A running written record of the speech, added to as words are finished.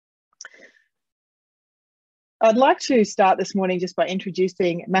I'd like to start this morning just by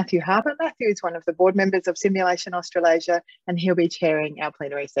introducing Matthew Harper. Matthew is one of the board members of Simulation Australasia, and he'll be chairing our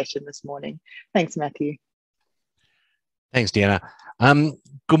plenary session this morning. Thanks, Matthew. Thanks, Deanna.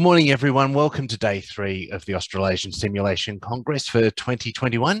 Good morning, everyone. Welcome to day 3 of the Australasian Simulation Congress for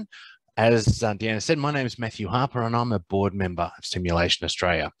 2021. As Deanna said, my name is Matthew Harper and I'm a board member of Simulation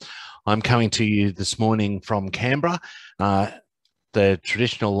Australia. I'm coming to you this morning from Canberra, the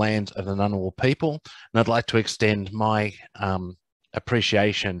traditional lands of the Ngunnawal people, and I'd like to extend my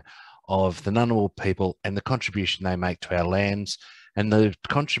appreciation of the Ngunnawal people and the contribution they make to our lands and the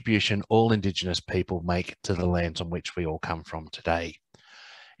contribution all Indigenous people make to the lands on which we all come from today.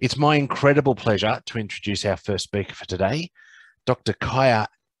 It's my incredible pleasure to introduce our first speaker for today. Dr. Kaja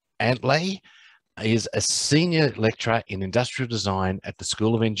Antlej is a senior lecturer in industrial design at the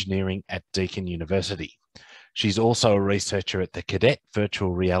School of Engineering at Deakin University. She's also a researcher at the Cadet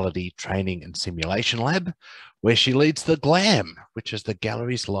Virtual Reality Training and Simulation Lab, where she leads the GLAM, which is the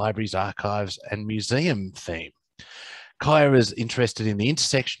Galleries, Libraries, Archives and Museum theme. Kaja is interested in the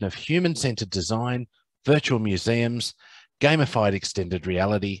intersection of human-centered design, virtual museums, gamified extended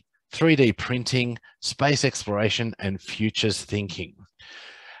reality, 3D printing, space exploration and futures thinking.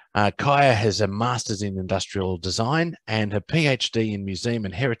 Kaja has a master's in industrial design and a PhD in museum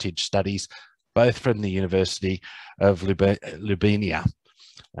and heritage studies, both from the University of Ljubljana,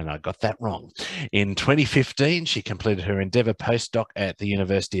 and I got that wrong. In 2015, she completed her Endeavour postdoc at the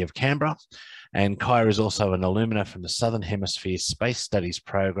University of Canberra, and Kaja is also an alumna from the Southern Hemisphere Space Studies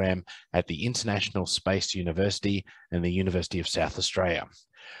program at the International Space University and the University of South Australia.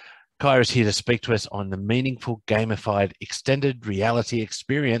 Kaja is here to speak to us on the meaningful gamified extended reality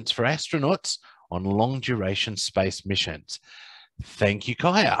experience for astronauts on long-duration space missions. Thank you,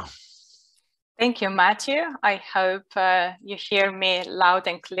 Kaja. Thank you, Matthew. I hope you hear me loud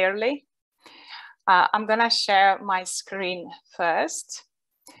and clearly. I'm going to share my screen first.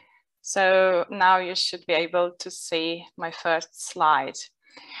 So now you should be able to see my first slide.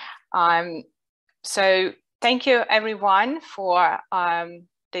 So thank you, everyone, for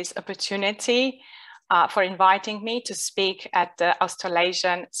this opportunity, for inviting me to speak at the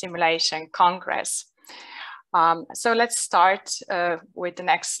Australasian Simulation Congress. So let's start with the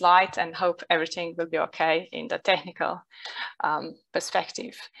next slide and hope everything will be okay in the technical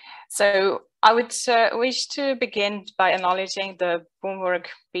perspective. So I would wish to begin by acknowledging the Boonwurrung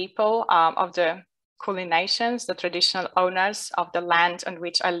people of the Kulin Nations, the traditional owners of the land on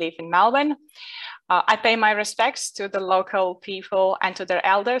which I live in Melbourne. I pay my respects to the local people and to their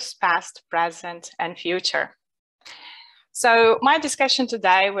elders, past, present, and future. So my discussion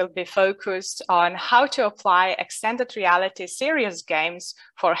today will be focused on how to apply extended reality serious games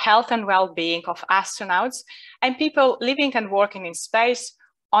for health and well-being of astronauts and people living and working in space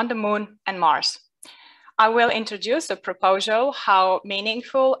on the Moon and Mars. I will introduce a proposal how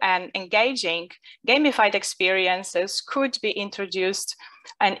meaningful and engaging gamified experiences could be introduced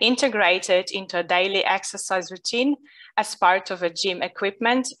and integrated into a daily exercise routine as part of a gym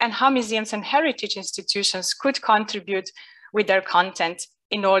equipment, and how museums and heritage institutions could contribute with their content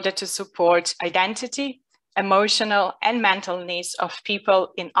in order to support identity, emotional and mental needs of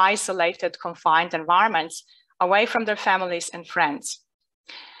people in isolated, confined environments away from their families and friends.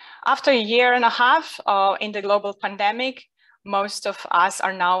 After a year and a half in the global pandemic, most of us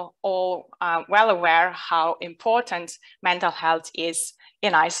are now all well aware how important mental health is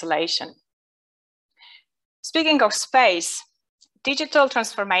in isolation. Speaking of space, digital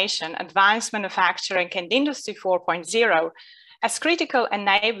transformation, advanced manufacturing, and Industry 4.0 as critical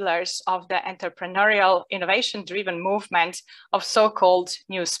enablers of the entrepreneurial, innovation-driven movement of so-called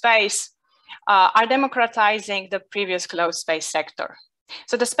new space are democratizing the previous closed space sector.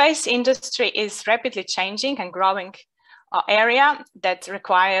 So the space industry is rapidly changing and growing area that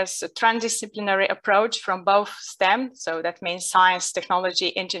requires a transdisciplinary approach from both STEM, so that means science,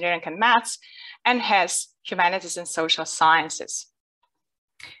 technology, engineering, and maths, and has humanities and social sciences.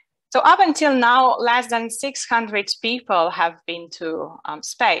 So up until now, less than 600 people have been to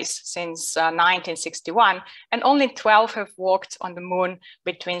space since 1961, and only 12 have walked on the Moon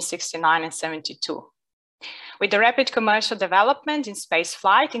between 69 and 72. With the rapid commercial development in space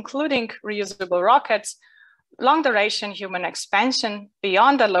flight, including reusable rockets, long-duration human expansion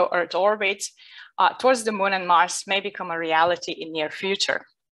beyond the low Earth orbit towards the Moon and Mars may become a reality in near future.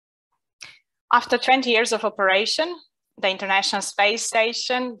 After 20 years of operation, the International Space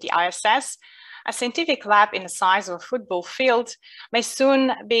Station, the ISS, a scientific lab in the size of a football field, may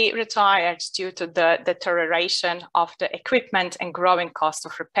soon be retired due to the deterioration of the equipment and growing cost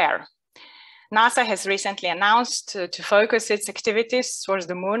of repair. NASA has recently announced to focus its activities towards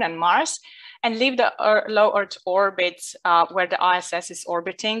the Moon and Mars and leave the low Earth orbit where the ISS is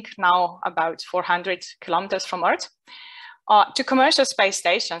orbiting, now about 400 kilometers from Earth, to commercial space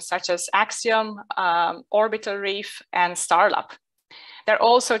stations such as Axiom, Orbital Reef, and Starlab. There are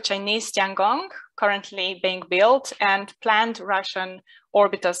also Chinese Tiangong currently being built and planned Russian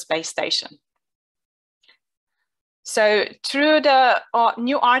orbital space station. So through the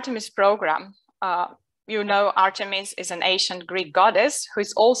new Artemis program, you know Artemis is an ancient Greek goddess who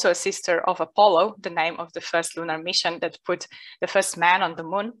is also a sister of Apollo, the name of the first lunar mission that put the first man on the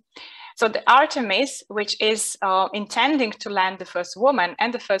moon. So the Artemis, which is intending to land the first woman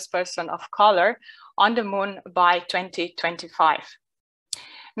and the first person of color on the moon by 2025.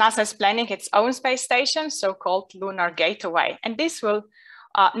 NASA is planning its own space station, so-called Lunar Gateway, and this will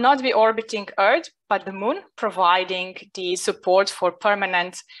not be orbiting Earth, but the moon, providing the support for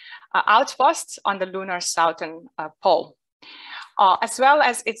permanent outposts on the lunar southern pole. As well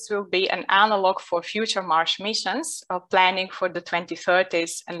as it will be an analog for future Mars missions, planning for the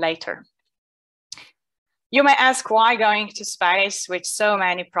 2030s and later. You may ask, why going to space with so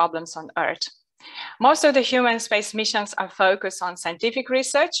many problems on Earth? Most of the human space missions are focused on scientific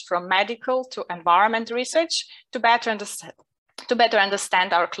research, from medical to environment research, to better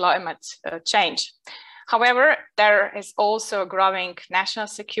understand our climate change. However, there is also a growing national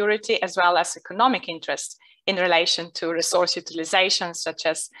security as well as economic interest in relation to resource utilization, such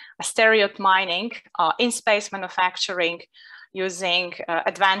as asteroid mining, in-space manufacturing, using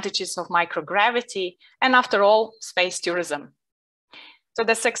advantages of microgravity, and after all, space tourism. So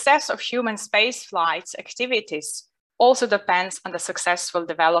the success of human space flights activities also depends on the successful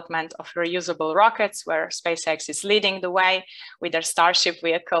development of reusable rockets, where SpaceX is leading the way with their Starship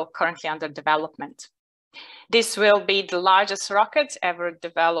vehicle currently under development. This will be the largest rocket ever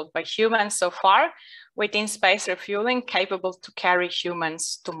developed by humans so far, with in-space refueling capable to carry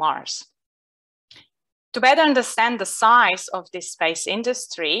humans to Mars. To better understand the size of this space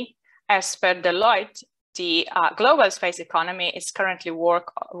industry, as per Deloitte, the global space economy is currently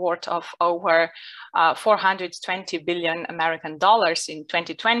worth of over 420 billion American dollars in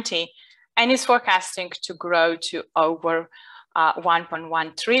 2020, and is forecasting to grow to over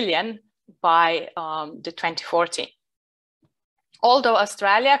 1.1 trillion by the 2040. Although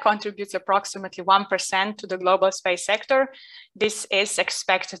Australia contributes approximately 1% to the global space sector, this is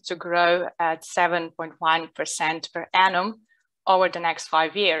expected to grow at 7.1% per annum over the next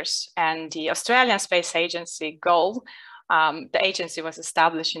 5 years. And the Australian Space Agency goal, the agency was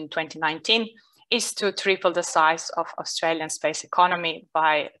established in 2019, is to triple the size of Australian space economy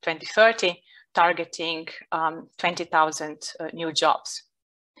by 2030, targeting 20,000 new jobs.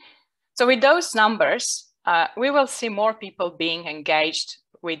 So with those numbers, we will see more people being engaged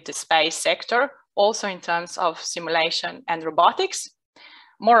with the space sector, also in terms of simulation and robotics.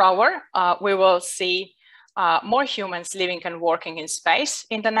 Moreover, we will see more humans living and working in space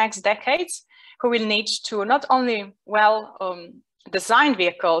in the next decades, who will need to not only designed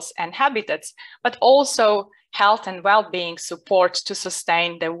vehicles and habitats, but also health and well-being support to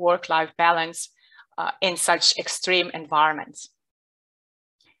sustain their work-life balance in such extreme environments.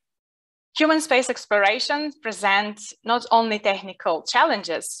 Human space exploration presents not only technical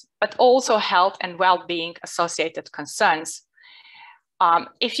challenges, but also health and well-being associated concerns.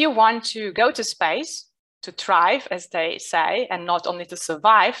 If you want to go to space, to thrive, as they say, and not only to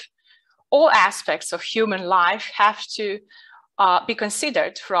survive, all aspects of human life have to be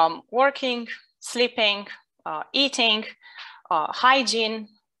considered, from working, sleeping, eating, hygiene,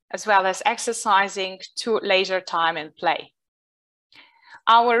 as well as exercising, to leisure time and play.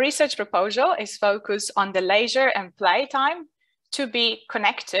 Our research proposal is focused on the leisure and play time to be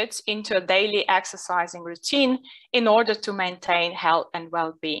connected into a daily exercising routine in order to maintain health and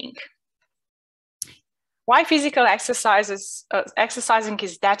well-being. Why physical exercising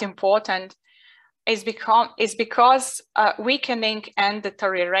is that important is because weakening and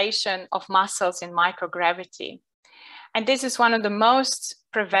deterioration of muscles in microgravity. And this is one of the most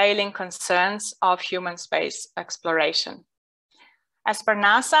prevailing concerns of human space exploration. As per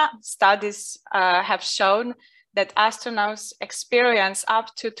NASA, studies have shown that astronauts experience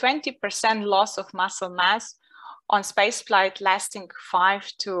up to 20% loss of muscle mass on spaceflight lasting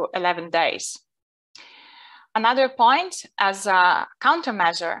 5 to 11 days. Another point, as a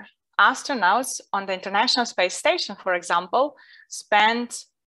countermeasure, astronauts on the International Space Station, for example, spend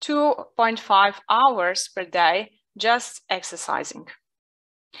 2.5 hours per day just exercising.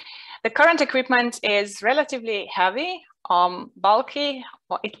 The current equipment is relatively heavy, bulky,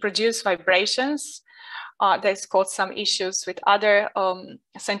 it produces vibrations, There's caused some issues with other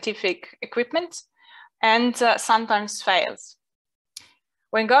scientific equipment and sometimes fails.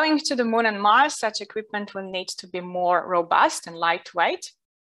 When going to the Moon and Mars, such equipment will need to be more robust and lightweight.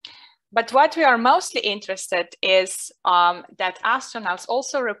 But what we are mostly interested is that astronauts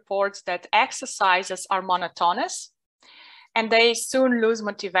also report that exercises are monotonous and they soon lose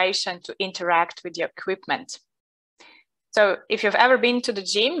motivation to interact with the equipment. So if you've ever been to the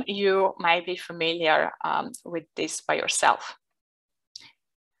gym, you may be familiar with this by yourself.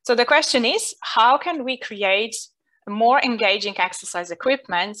 So the question is, how can we create more engaging exercise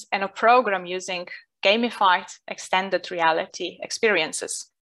equipment and a program using gamified extended reality experiences?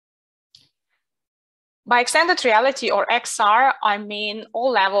 By extended reality, or XR, I mean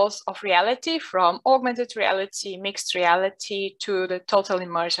all levels of reality, from augmented reality, mixed reality, to the total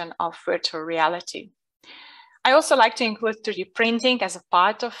immersion of virtual reality. I also like to include 3D printing as a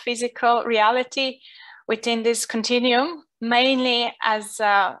part of physical reality within this continuum, mainly as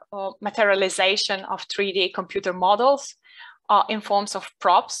a materialization of 3D computer models in forms of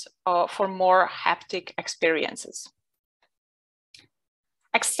props for more haptic experiences.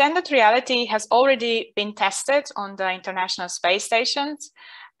 Extended reality has already been tested on the International Space Stations,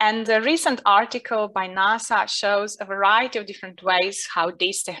 and a recent article by NASA shows a variety of different ways how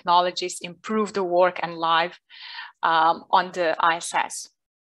these technologies improve the work and life on the ISS.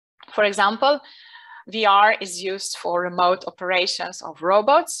 For example, VR is used for remote operations of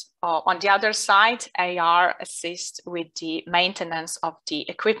robots. On the other side, AR assists with the maintenance of the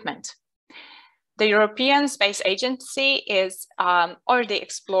equipment. The European Space Agency is already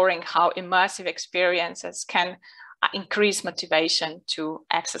exploring how immersive experiences can increase motivation to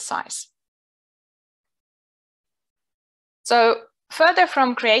exercise. So further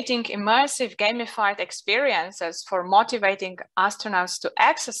from creating immersive gamified experiences for motivating astronauts to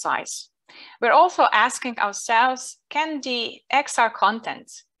exercise, we're also asking ourselves, can the XR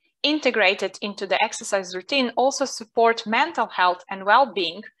content integrated into the exercise routine also support mental health and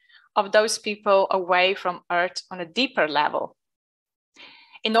well-being of those people away from Earth on a deeper level?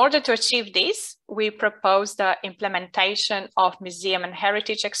 In order to achieve this, we propose the implementation of museum and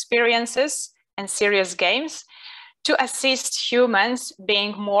heritage experiences and serious games to assist humans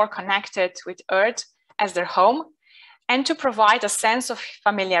being more connected with Earth as their home, and to provide a sense of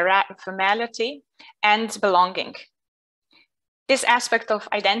familiarity and belonging. This aspect of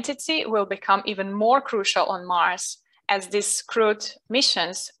identity will become even more crucial on Mars, as these crewed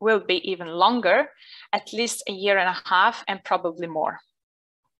missions will be even longer, at least a year and a half, and probably more.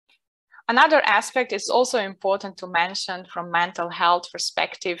 Another aspect is also important to mention from mental health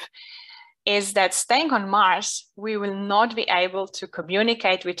perspective is that staying on Mars, we will not be able to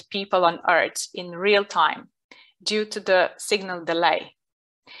communicate with people on Earth in real time due to the signal delay.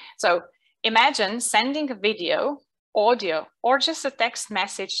 So imagine sending a video, audio, or just a text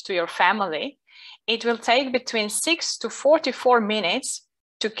message to your family. It will take between 6 to 44 minutes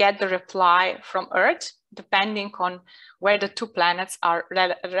to get the reply from Earth, depending on where the two planets are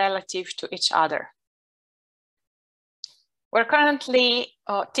relative to each other. We're currently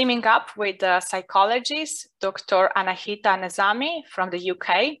teaming up with a psychologist, Dr. Anahita Nezami from the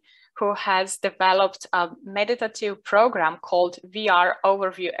UK, who has developed a meditative program called VR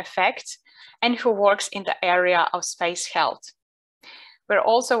Overview Effect, and who works in the area of space health. We're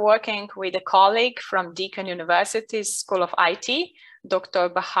also working with a colleague from Deakin University's School of IT, Dr.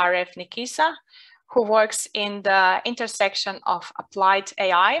 Baharev Nikisa, who works in the intersection of applied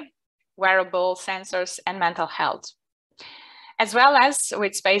AI, wearable sensors, and mental health, as well as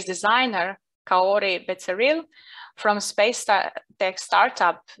with space designer Kaori Becerril from space tech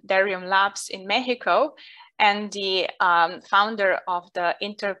startup Darium Labs in Mexico, and the founder of the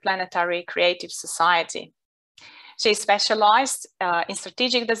Interplanetary Creative Society. She specialized in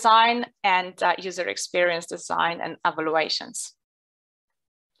strategic design and user experience design and evaluations.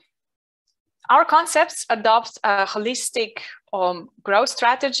 Our concepts adopt a holistic growth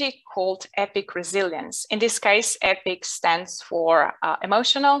strategy called EPIC Resilience. In this case, EPIC stands for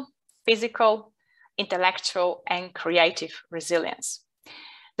emotional, physical, intellectual, and creative resilience.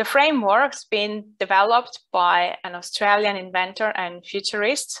 The framework's been developed by an Australian inventor and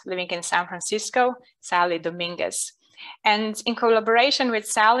futurist living in San Francisco, Sally Dominguez. And in collaboration with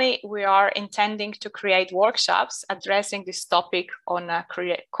Sally, we are intending to create workshops addressing this topic on a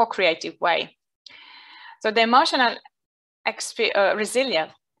co-creative way. So the emotional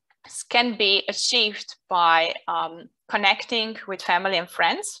resilience can be achieved by connecting with family and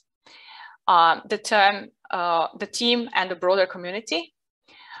friends, the team and the broader community.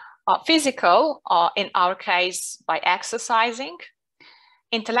 Physical, in our case, by exercising.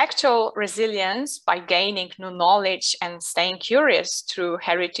 intellectual resilience by gaining new knowledge and staying curious through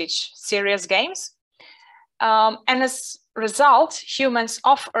heritage serious games. And as a result, humans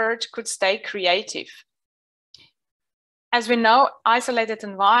off Earth could stay creative. As we know, isolated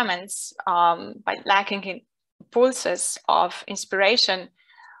environments, by lacking in impulses of inspiration,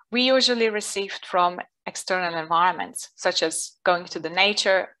 we usually received from external environments, such as going to the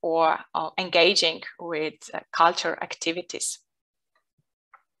nature or engaging with culture activities.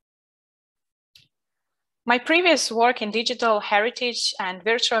 My previous work in digital heritage and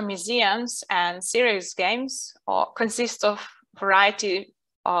virtual museums and serious games consists of a variety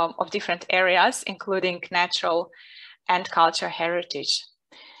of different areas, including natural and culture heritage.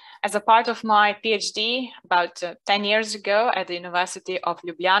 As a part of my PhD about 10 years ago at the University of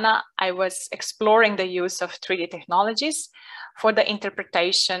Ljubljana, I was exploring the use of 3D technologies for the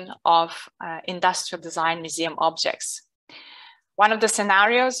interpretation of industrial design museum objects. One of the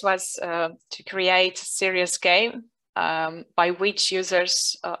scenarios was to create a serious game by which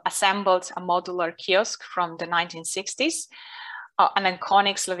users assembled a modular kiosk from the 1960s, an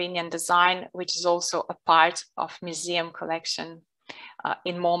iconic Slovenian design, which is also a part of museum collection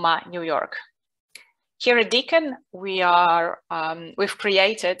in MoMA, New York. Here at Deakin, we've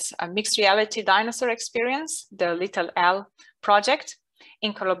created a mixed reality dinosaur experience, the Little L project,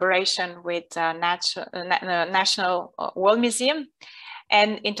 in collaboration with National World Museum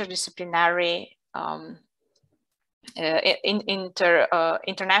and interdisciplinary,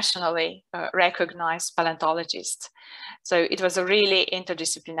 internationally recognized paleontologists. So it was a really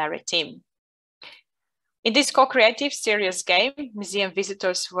interdisciplinary team. In this co-creative serious game, museum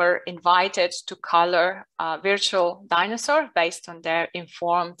visitors were invited to color a virtual dinosaur based on their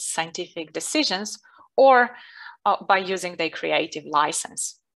informed scientific decisions or by using their creative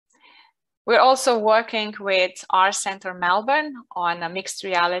license. We're also working with Art Centre Melbourne on a mixed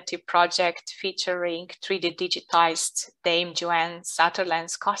reality project featuring 3D digitized Dame Joanne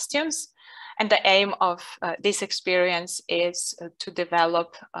Sutherland's costumes. And the aim of this experience is to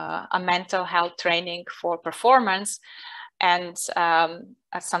develop a mental health training for performance and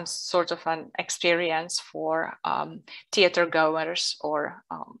some sort of an experience for theater goers or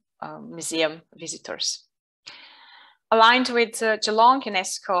museum visitors. Aligned with Geelong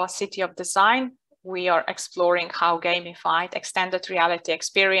UNESCO City of Design, we are exploring how gamified extended reality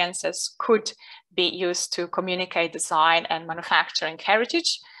experiences could be used to communicate design and manufacturing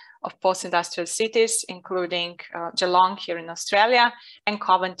heritage of post-industrial cities, including Geelong here in Australia and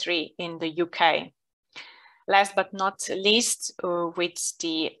Coventry in the UK. Last but not least, with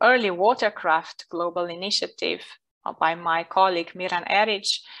the Early Watercraft Global Initiative by my colleague Miran Eric,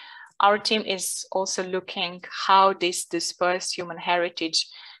 our team is also looking how this dispersed human heritage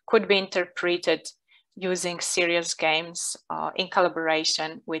could be interpreted using serious games in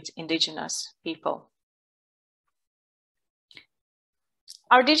collaboration with Indigenous people.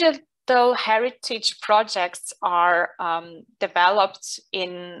 Our digital heritage projects are developed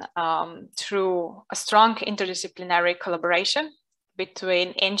through a strong interdisciplinary collaboration between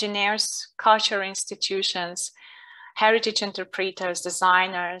engineers, cultural institutions, heritage interpreters,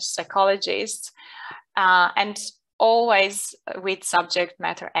 designers, psychologists, and always with subject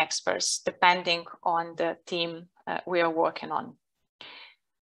matter experts, depending on the theme we are working on.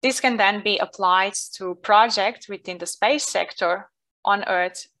 This can then be applied to projects within the space sector, on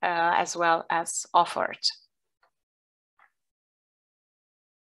Earth as well as off Earth.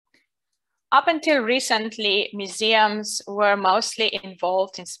 Up until recently, museums were mostly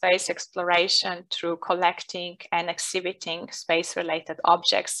involved in space exploration through collecting and exhibiting space-related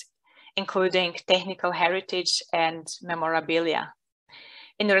objects, including technical heritage and memorabilia.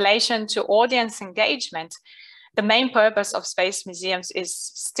 In relation to audience engagement, the main purpose of space museums is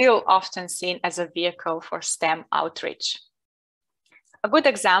still often seen as a vehicle for STEM outreach. A good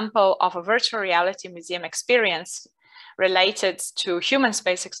example of a virtual reality museum experience related to human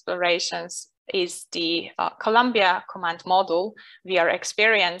space explorations is the Columbia Command Module VR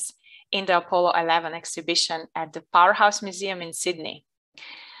experience in the Apollo 11 exhibition at the Powerhouse Museum in Sydney.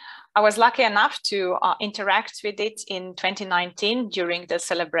 I was lucky enough to interact with it in 2019 during the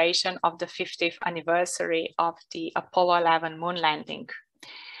celebration of the 50th anniversary of the Apollo 11 moon landing.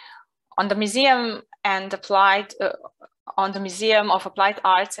 On the Museum of Applied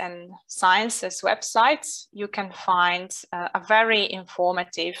Arts and Sciences website, you can find a very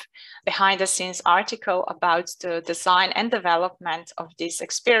informative behind-the-scenes article about the design and development of this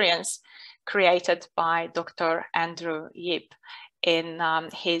experience created by Dr. Andrew Yip in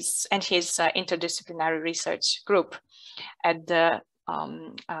his interdisciplinary research group at the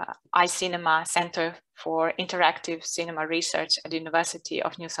iCinema Center for Interactive Cinema Research at the University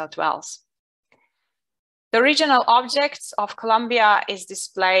of New South Wales. The original objects of Columbia is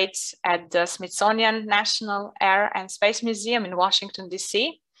displayed at the Smithsonian National Air and Space Museum in Washington,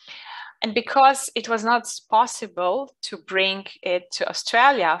 DC. And because it was not possible to bring it to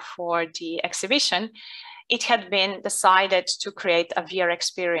Australia for the exhibition, it had been decided to create a VR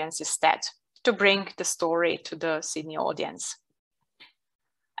experience instead, to bring the story to the Sydney audience.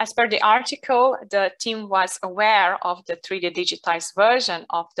 As per the article, the team was aware of the 3D digitized version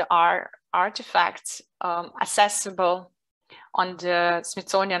of the artifacts accessible on the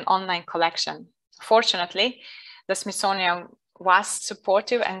Smithsonian online collection. Fortunately, the Smithsonian was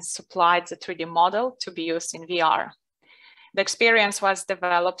supportive and supplied the 3D model to be used in VR. The experience was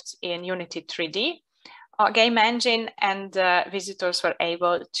developed in Unity 3D game engine, and visitors were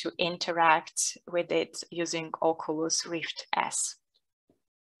able to interact with it using Oculus Rift S.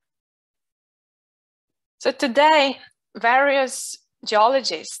 So today, various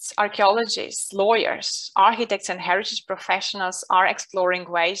geologists, archaeologists, lawyers, architects, and heritage professionals are exploring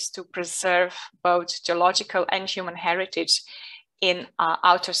ways to preserve both geological and human heritage in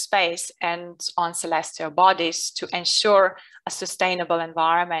outer space and on celestial bodies to ensure a sustainable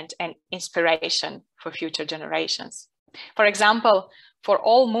environment and inspiration for future generations. For example, For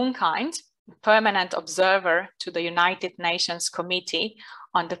All Moonkind, permanent observer to the United Nations Committee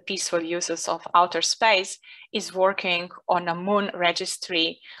on the Peaceful Uses of Outer Space, is working on a moon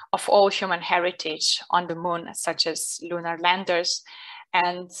registry of all human heritage on the moon, such as lunar landers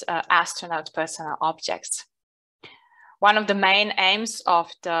and astronaut personal objects. One of the main aims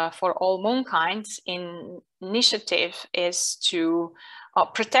of the For All Moonkind initiative is to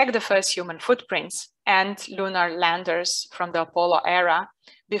protect the first human footprints and lunar landers from the Apollo era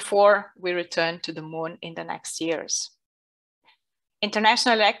before we return to the moon in the next years.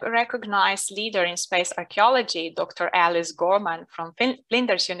 Internationally recognized leader in space archaeology, Dr. Alice Gorman from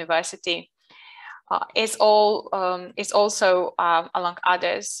Flinders University, is also, among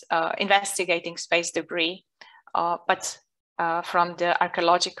others, investigating space debris, but from the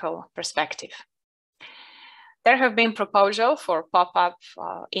archaeological perspective. There have been proposals for pop-up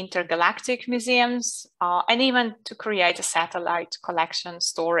intergalactic museums and even to create a satellite collection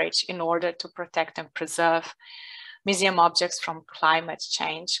storage in order to protect and preserve museum objects from climate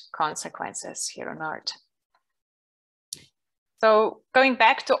change consequences here on Earth. So going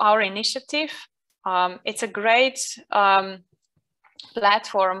back to our initiative, it's a great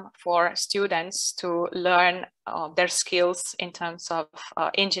platform for students to learn their skills in terms of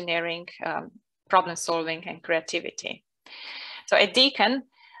engineering, problem solving, and creativity. So at Deakin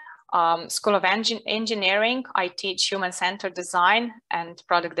School of Engineering, I teach human-centered design and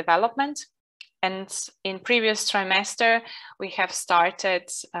product development. And in previous trimester, we have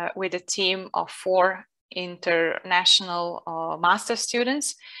started with a team of 4 international master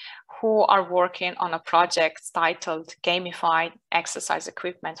students who are working on a project titled Gamified Exercise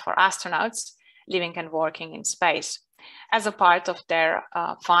Equipment for Astronauts Living and Working in Space, as a part of their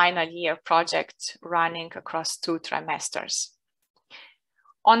final year project running across 2 trimesters.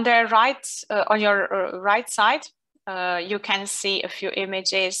 On their right, on your right side, you can see a few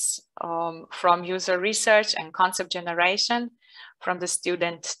images from user research and concept generation from the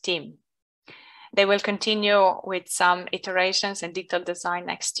student team. They will continue with some iterations and detailed design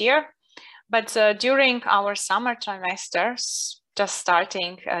next year. But during our summer trimesters, just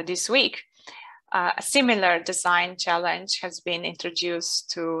starting this week, a similar design challenge has been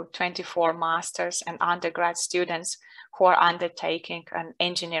introduced to 24 masters and undergrad students who are undertaking an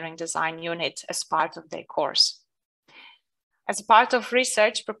engineering design unit as part of their course. As part of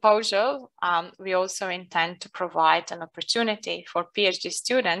research proposal, we also intend to provide an opportunity for PhD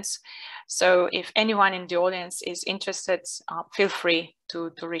students. So if anyone in the audience is interested, feel free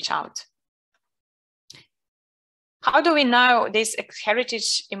to reach out. How do we know these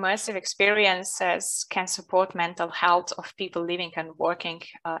heritage immersive experiences can support mental health of people living and working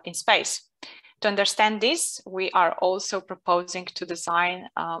in space? To understand this, we are also proposing to design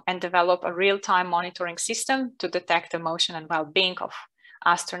and develop a real-time monitoring system to detect emotion and well-being of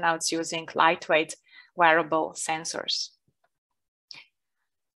astronauts using lightweight wearable sensors.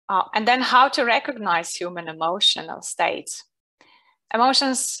 And then how to recognize human emotional states.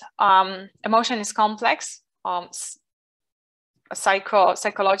 Emotion is complex,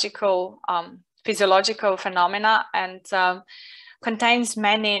 psychological, physiological phenomena, and contains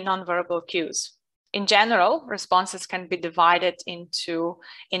many nonverbal cues. In general, responses can be divided into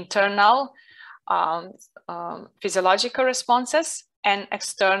internal physiological responses and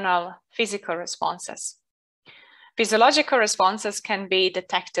external physical responses. Physiological responses can be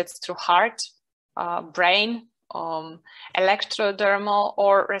detected through heart, brain, electrodermal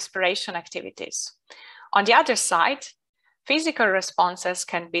or respiration activities. On the other side, physical responses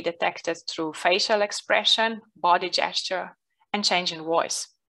can be detected through facial expression, body gesture, and change in voice.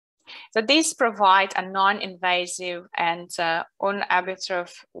 So these provide a non-invasive and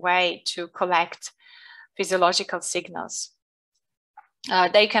unobtrusive way to collect physiological signals.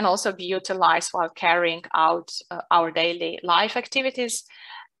 They can also be utilized while carrying out our daily life activities.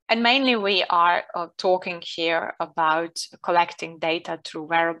 And mainly we are talking here about collecting data through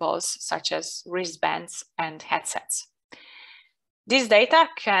wearables such as wristbands and headsets. This data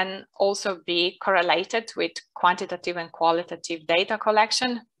can also be correlated with quantitative and qualitative data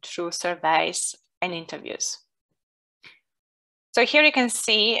collection through surveys and interviews. So here you can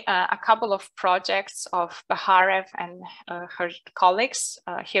see a couple of projects of Baharev and her colleagues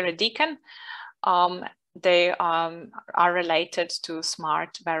here at Deakin. They are related to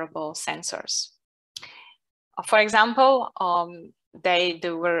smart wearable sensors. For example, they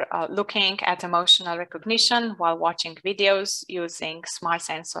were looking at emotional recognition while watching videos using smart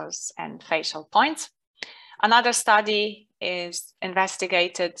sensors and facial points. Another study is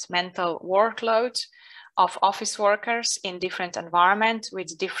investigated mental workload of office workers in different environments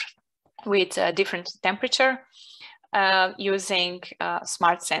with different temperature using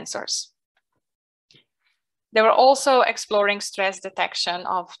smart sensors. They were also exploring stress detection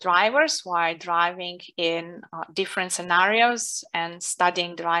of drivers while driving in different scenarios and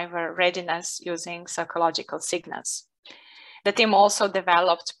studying driver readiness using psychological signals. The team also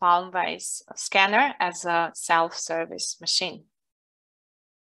developed palm-based scanner as a self-service machine.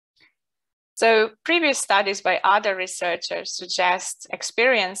 So previous studies by other researchers suggest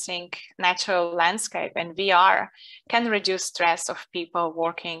experiencing natural landscape and VR can reduce stress of people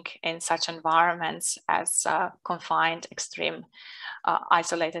working in such environments as confined, extreme,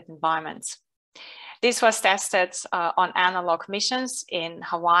 isolated environments. This was tested on analog missions in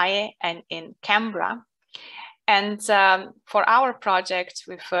Hawaii and in Canberra. And for our project,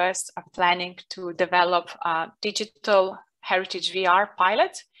 we first are planning to develop a digital heritage VR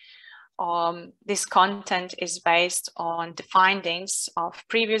pilot. This content is based on the findings of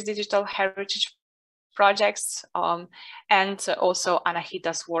previous digital heritage projects and also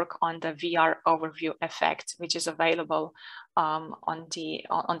Anahita's work on the VR overview effect, which is available on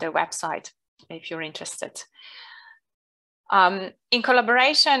their website if you're interested. In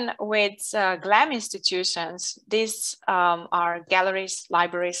collaboration with GLAM institutions, these are galleries,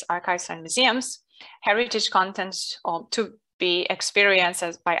 libraries, archives, and museums, heritage content to be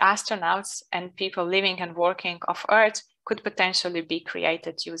experienced by astronauts and people living and working off Earth could potentially be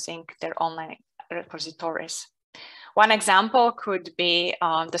created using their online repositories. One example could be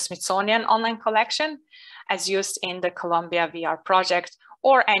the Smithsonian online collection as used in the Columbia VR project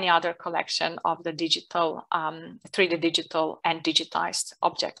or any other collection of the digital, 3D digital and digitized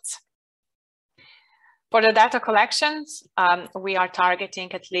objects. For the data collections, we are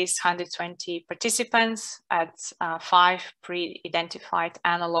targeting at least 120 participants at 5 pre-identified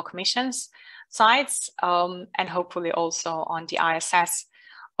analog missions sites and hopefully also on the ISS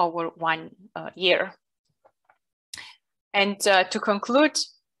over 1 year. And to conclude,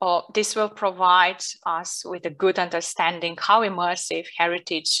 this will provide us with a good understanding how immersive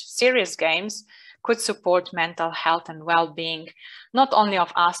heritage serious games could support mental health and well-being, not only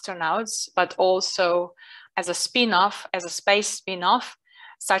of astronauts, but also as a spin-off, as a space spin-off.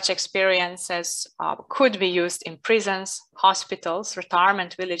 Such experiences could be used in prisons, hospitals,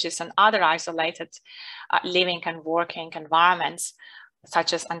 retirement villages, and other isolated living and working environments,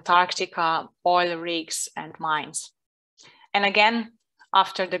 such as Antarctica, oil rigs, and mines. And again,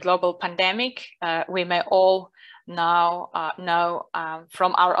 after the global pandemic, we may all now know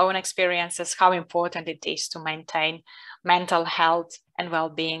from our own experiences how important it is to maintain mental health and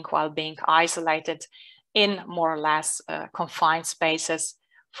well-being while being isolated in more or less confined spaces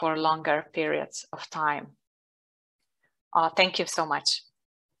for longer periods of time. Thank you so much.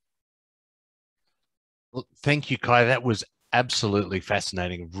 Well, thank you, Kai. That was absolutely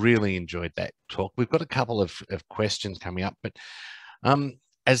fascinating. Really enjoyed that talk. We've got a couple of questions coming up, but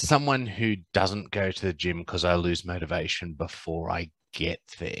as someone who doesn't go to the gym because I lose motivation before I get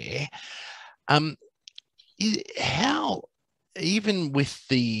there, how, even with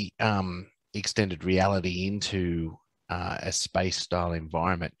the extended reality into a space style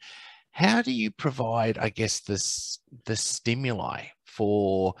environment, how do you provide, I guess, the stimuli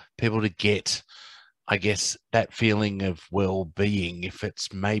for people to get, I guess, that feeling of well-being if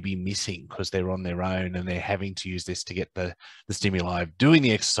it's maybe missing because they're on their own and they're having to use this to get the stimuli of doing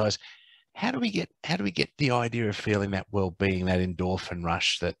the exercise? How do we get the idea of feeling that well-being, that endorphin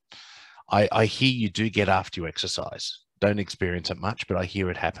rush that I hear you do get after you exercise? Don't experience it much, but I hear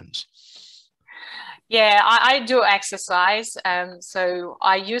it happens. Yeah, I do exercise. So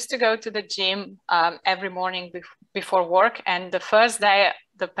I used to go to the gym every morning before work. And the first day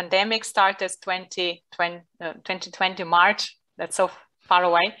the pandemic started, 2020 March, that's so far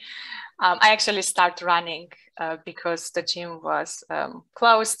away. I actually started running because the gym was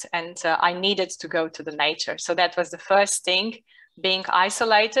closed, and I needed to go to the nature. So that was the first thing. Being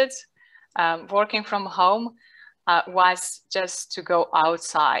isolated, working from home, was just to go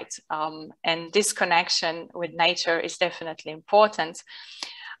outside. And this connection with nature is definitely important.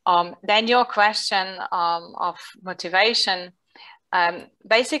 Then your question of motivation,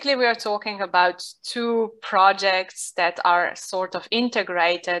 basically we are talking about two projects that are sort of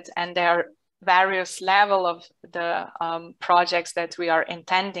integrated, and there are various levels of the projects that we are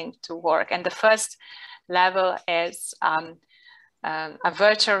intending to work. And the first level is a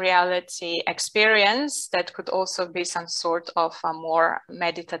virtual reality experience that could also be some sort of a more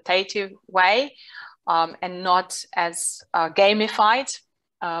meditative way, and not as gamified,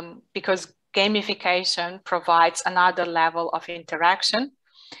 because gamification provides another level of interaction.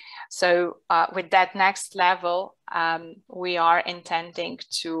 So with that next level, we are intending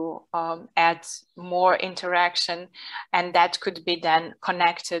to add more interaction, and that could be then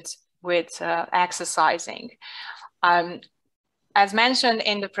connected with exercising. As mentioned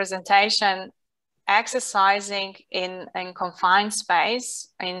in the presentation, exercising in confined space,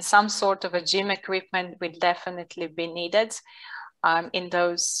 in some sort of a gym equipment, will definitely be needed in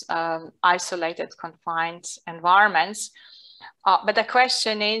those isolated, confined environments. But the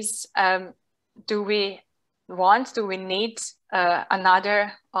question is, do we need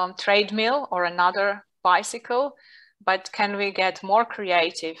another treadmill or another bicycle? But can we get more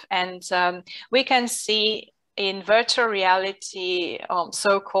creative? And we can see in virtual reality,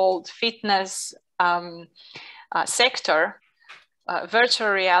 so-called fitness sector, virtual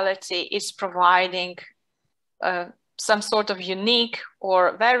reality is providing some sort of unique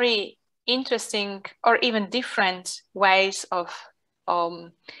or very interesting or even different ways of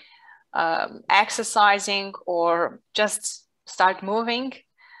exercising or just start moving.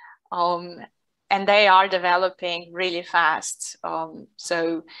 And they are developing really fast.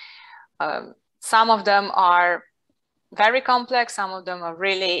 Some of them are very complex, some of them are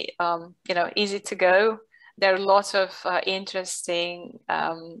really easy to go. There are lots of interesting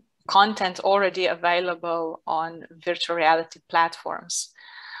content already available on virtual reality platforms.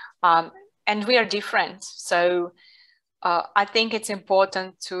 And we are different. So I think it's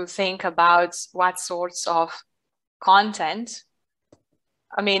important to think about what sorts of content.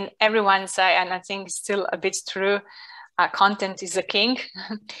 I mean, everyone say, and I think it's still a bit true, content is a king.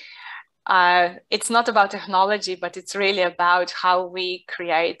 It's not about technology, but it's really about how we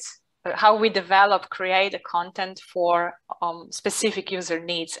create, create a content for specific user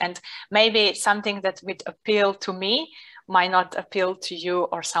needs. And maybe something that would appeal to me might not appeal to you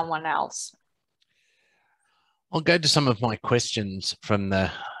or someone else. I'll go to some of my questions from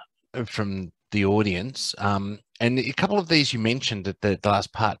the audience. And a couple of these you mentioned at the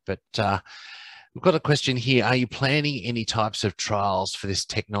last part, but we've got a question here. Are you planning any types of trials for this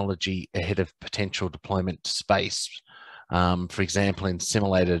technology ahead of potential deployment to space? For example, in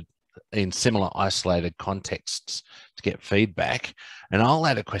similar isolated contexts to get feedback. And I'll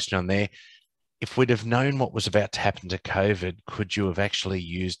add a question on there. If we'd have known what was about to happen to COVID, could you have actually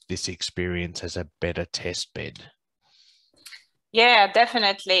used this experience as a better test bed? Yeah,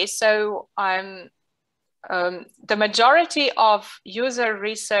 definitely. So the majority of user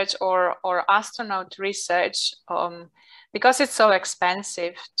research or astronaut research, because it's so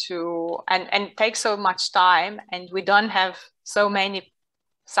expensive and takes so much time, and we don't have so many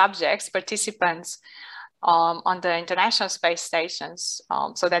participants on the International Space Stations.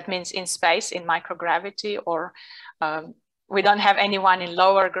 So that means in space, in microgravity, or we don't have anyone in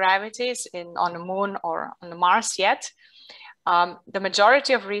lower gravities on the Moon or on the Mars yet. The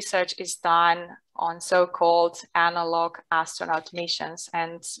majority of research is done on so-called analog astronaut missions,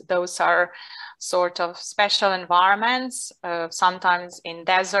 and those are sort of special environments, sometimes in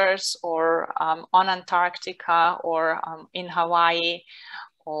deserts or on Antarctica or in Hawaii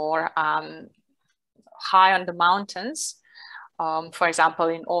or high on the mountains, for example,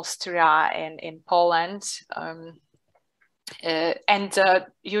 in Austria and in Poland. And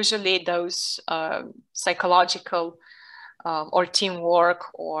usually those psychological or teamwork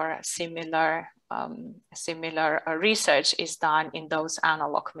or similar research is done in those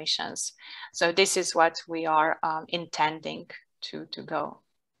analog missions. So this is what we are intending to go.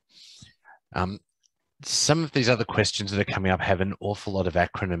 Some of these other questions that are coming up have an awful lot of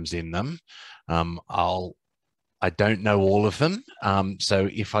acronyms in them. I don't know all of them. So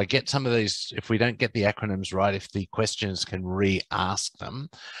if I get some of these, if we don't get the acronyms right, if the questions can re-ask them.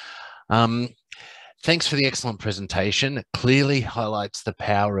 Thanks for the excellent presentation. It clearly highlights the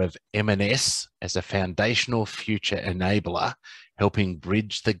power of M&S as a foundational future enabler, helping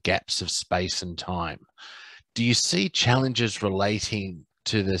bridge the gaps of space and time. Do you see challenges relating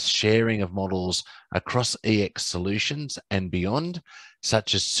to the sharing of models across EX solutions and beyond,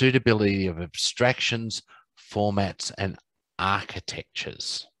 such as suitability of abstractions, formats, and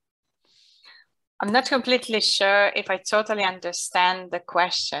architectures? I'm not completely sure if I totally understand the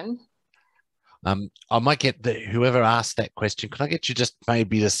question. I might get whoever asked that question. Could I get you just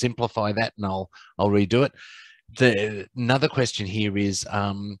maybe to simplify that, and I'll redo it. Another question here is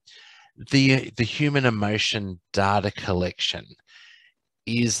the human emotion data collection.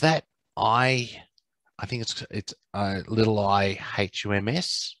 Is that I think it's little I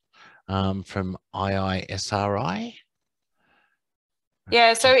HUMS from IISRI?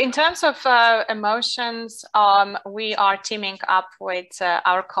 Yeah, so in terms of emotions, we are teaming up with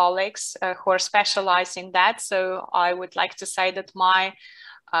our colleagues who are specialized in that. So I would like to say that my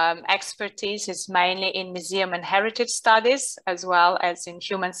expertise is mainly in museum and heritage studies, as well as in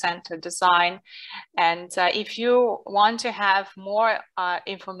human-centered design. And if you want to have more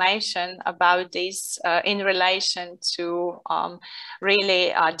information about this in relation to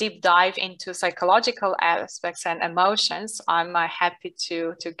really deep dive into psychological aspects and emotions, I'm happy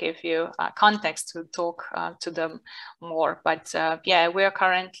to give you context to talk to them more. But yeah, we are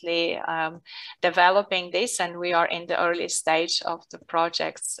currently developing this, and we are in the early stage of the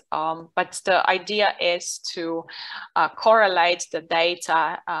project. But the idea is to correlate the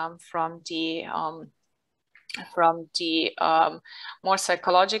data from the more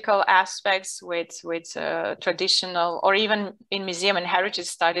psychological aspects with traditional, or even in museum and heritage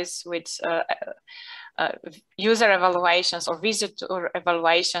studies with user evaluations or visitor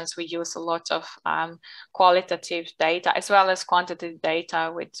evaluations. We use a lot of qualitative data as well as quantitative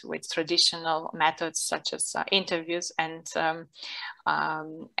data with traditional methods such as interviews and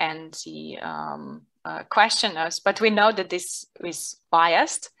the questionnaires. But we know that this is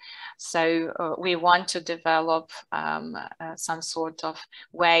biased. So we want to develop some sort of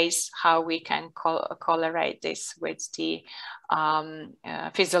ways how we can correlate this with the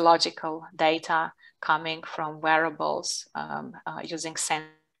physiological data coming from wearables using sensors.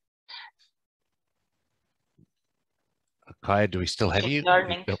 Kaja, do we still have you?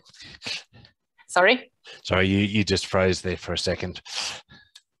 Sorry? Sorry, you just froze there for a second.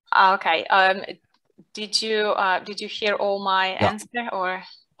 Okay. Did you hear all my answer, or?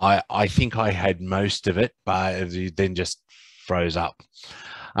 I think I had most of it, but you then just froze up.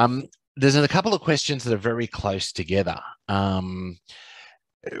 There's a couple of questions that are very close together. One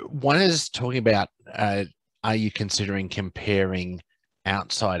is talking about, are you considering comparing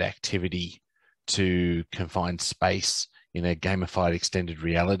outside activity to confined space in a gamified extended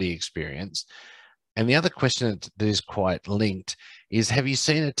reality experience? And the other question that is quite linked is, have you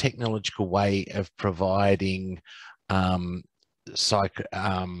seen a technological way of providing a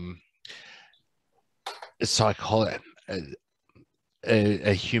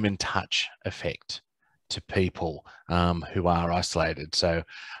human touch effect to people who are isolated? So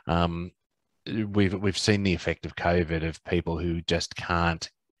we've seen the effect of COVID of people who just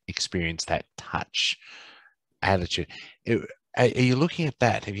can't experience that touch attitude. Are you looking at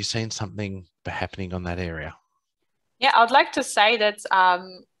that? Have you seen something happening on that area? Yeah, I'd like to say that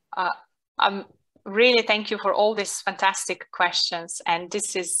I'm really thank you for all these fantastic questions. And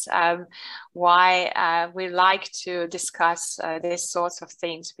this is why we like to discuss these sorts of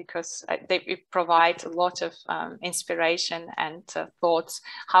things, because they provide a lot of inspiration and thoughts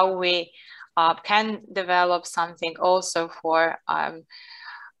how we can develop something also for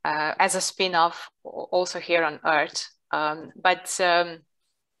as a spin-off also here on Earth.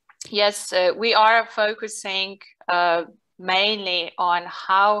 Yes, we are focusing mainly on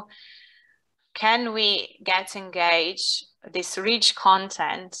how can we get engaged this rich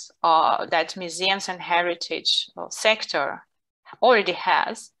content that museums and heritage sector already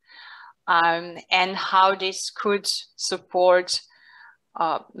has, and how this could support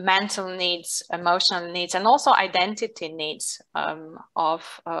mental needs, emotional needs, and also identity needs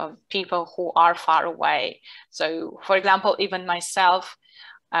of people who are far away. So, for example, even myself,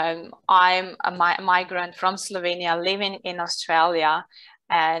 I'm a migrant from Slovenia living in Australia,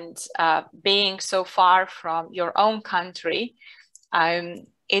 and being so far from your own country,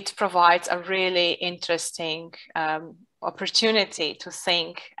 it provides a really interesting opportunity to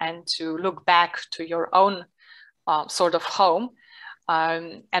think and to look back to your own sort of home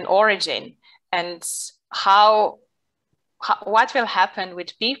and origin, and what will happen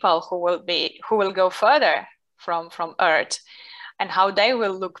with people who will go further from Earth, and how they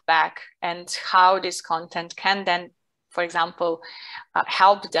will look back, and how this content can then, for example,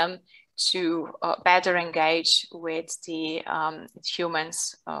 help them to better engage with the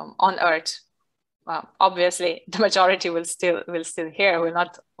humans on Earth. Obviously, the majority will still here. We're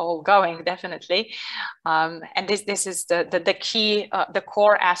not all going, definitely, and this is the key, the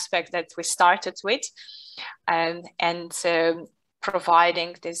core aspect that we started with, and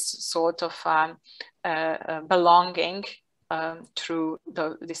providing this sort of belonging through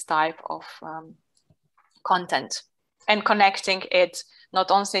this type of content, and connecting it not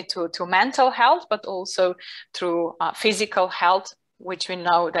only to mental health, but also through physical health, which we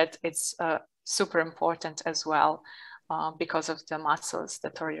know that it's super important as well because of the muscles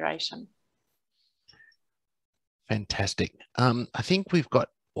deterioration. Fantastic. I think we've got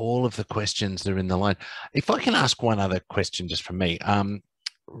all of the questions that are in the line. If I can ask one other question just from me.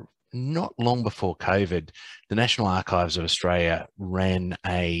 Not long before COVID, the National Archives of Australia ran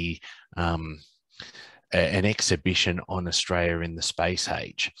an exhibition on Australia in the space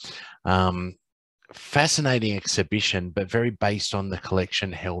age. Fascinating exhibition, but very based on the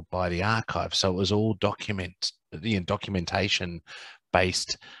collection held by the archive. So it was all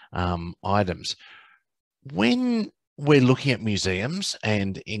documentation-based items. When we're looking at museums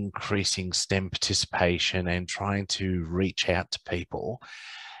and increasing STEM participation and trying to reach out to people,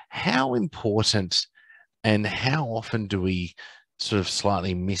 how important and how often do we sort of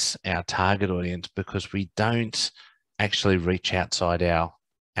slightly miss our target audience because we don't actually reach outside our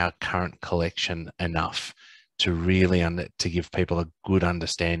current collection enough to really to give people a good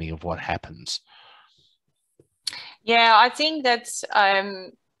understanding of what happens? Yeah, I think that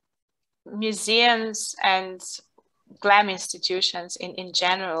museums and GLAM institutions in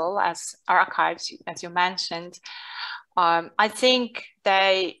general, as archives, as you mentioned, I think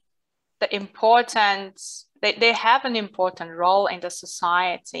they have an important role in the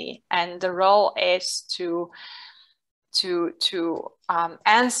society, and the role is to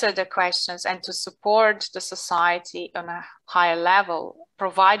answer the questions and to support the society on a higher level,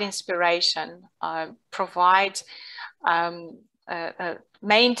 provide inspiration,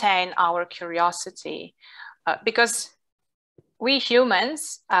 maintain our curiosity, because we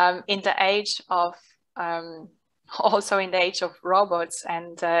humans in the age of also in the age of robots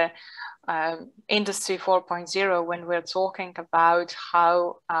and Industry 4.0, when we're talking about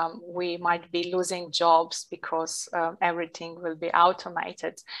how we might be losing jobs because everything will be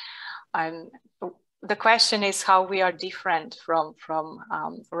automated. The question is how we are different from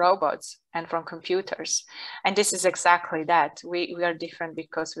robots and from computers. And this is exactly that. We are different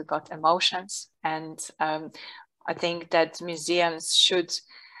because we've got emotions. And I think that museums should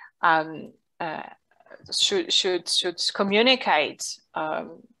communicate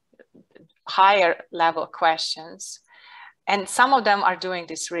higher level questions, and some of them are doing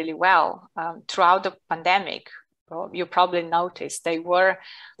this really well. Throughout the pandemic, you probably noticed there were a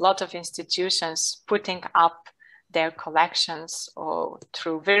lot of institutions putting up their collections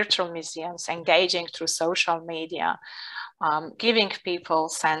through virtual museums, engaging through social media, giving people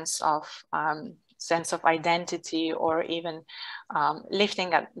sense of identity, or even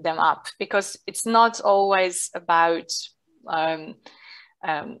lifting them up, because it's not always about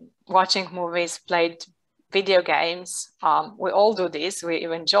watching movies, played video games. We all do this, we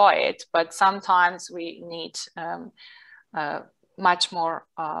enjoy it, but sometimes we need much more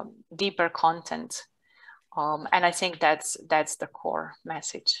deeper content. And I think that's the core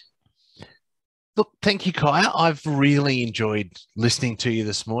message. Look, thank you, Kaja. I've really enjoyed listening to you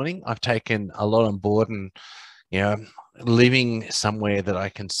this morning. I've taken a lot on board, and living somewhere that I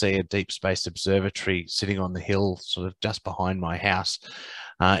can see a deep space observatory sitting on the hill sort of just behind my house,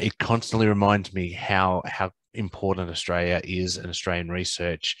 it constantly reminds me how important Australia is, and Australian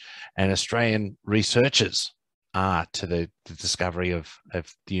research and Australian researchers are to the discovery of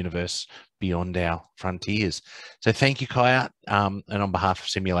the universe beyond our frontiers. So thank you, Kaja. And on behalf of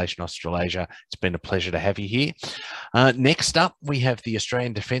Simulation Australasia, it's been a pleasure to have you here. Next up, we have the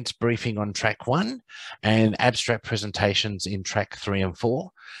Australian Defence briefing on track 1 and abstract presentations in track 3 and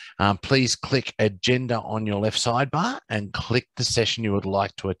 4. Please click agenda on your left sidebar and click the session you would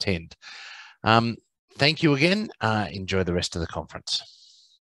like to attend. Thank you again. Enjoy the rest of the conference.